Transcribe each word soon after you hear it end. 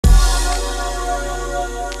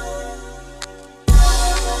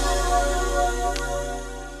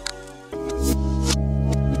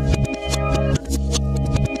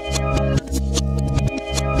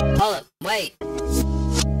late.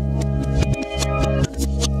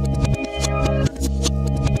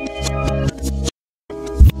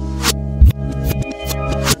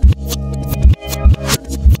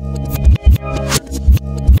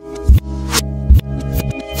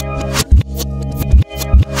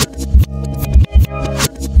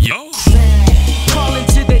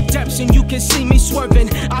 And you can see me swerving.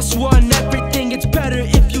 I swore on everything, it's better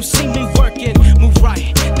if you see me working. Move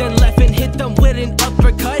right, then left and hit them with an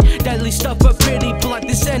uppercut. Deadly stuff, but pretty blunt.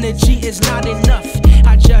 This energy is not enough.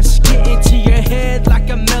 I just get into your head like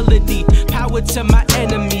a melody. Power to my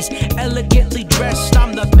enemies, elegantly dressed.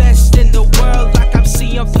 I'm the best in the world, like I'm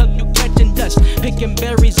CM Punk. You catching dust, picking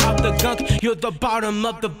berries out the gunk. You're the bottom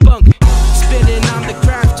of the bunk. Spinning, I'm the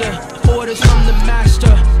crafter. Orders from the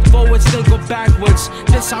master. Forwards, then go backwards.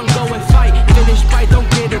 This I'm going fight. Finish fight, don't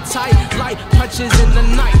get it tight. Light punches in the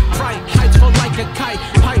night. Bright heights fall like a kite.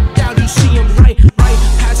 Pipe down, you see him right. Right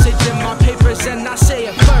passage in my papers, and I say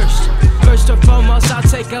it first. First and foremost, I'll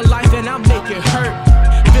take a life and I'll make it hurt.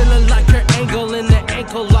 Feeling like her angle in the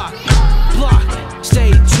ankle lock. Block.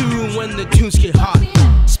 Stay tuned when the tunes get hot.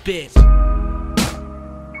 Spit.